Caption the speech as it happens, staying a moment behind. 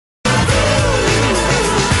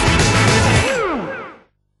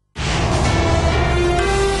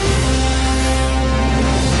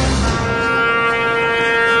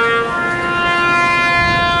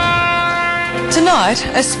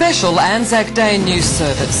tonight, a special Anzac Day news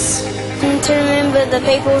service. To remember the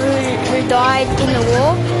people who died in the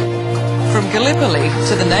war. From Gallipoli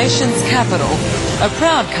to the nation's capital, a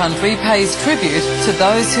proud country pays tribute to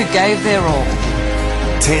those who gave their all.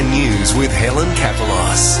 10 News with Helen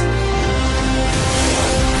Kapalos.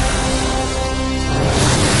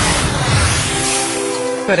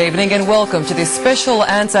 Good evening and welcome to this special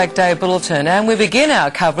Anzac Day bulletin, and we begin our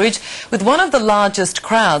coverage with one of the largest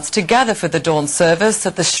crowds to gather for the dawn service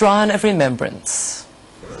at the Shrine of Remembrance.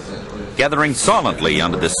 Gathering silently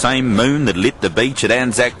under the same moon that lit the beach at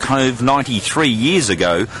Anzac Cove 93 years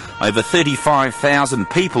ago, over 35,000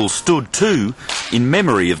 people stood too in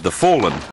memory of the fallen.